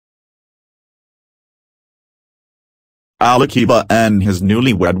Alikiba and his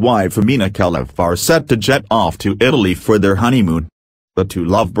newlywed wife Amina Khalif are set to jet off to Italy for their honeymoon. The two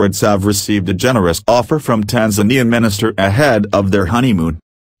lovebirds have received a generous offer from Tanzanian minister ahead of their honeymoon.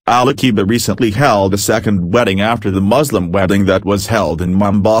 Alikiba recently held a second wedding after the Muslim wedding that was held in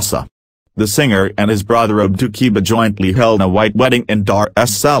Mombasa. The singer and his brother Alikiba jointly held a white wedding in Dar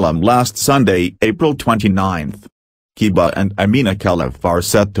es Salaam last Sunday, April 29. Kiba and Amina Khalif are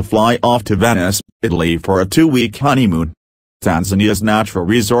set to fly off to Venice, Italy for a 2-week honeymoon. Tanzania's Natural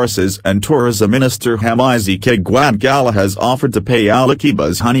Resources and Tourism Minister Alikiba has offered to pay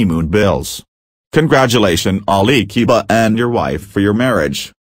Alikiba's honeymoon bills. Congratulations Alikiba and your wife for your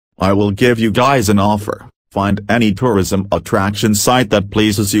marriage. I will give you guys an offer. Find any tourism attraction site that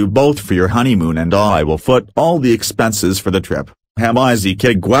pleases you both for your honeymoon and I will foot all the expenses for the trip,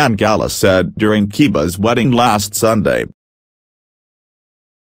 Alikiba said during Kiba's wedding last Sunday.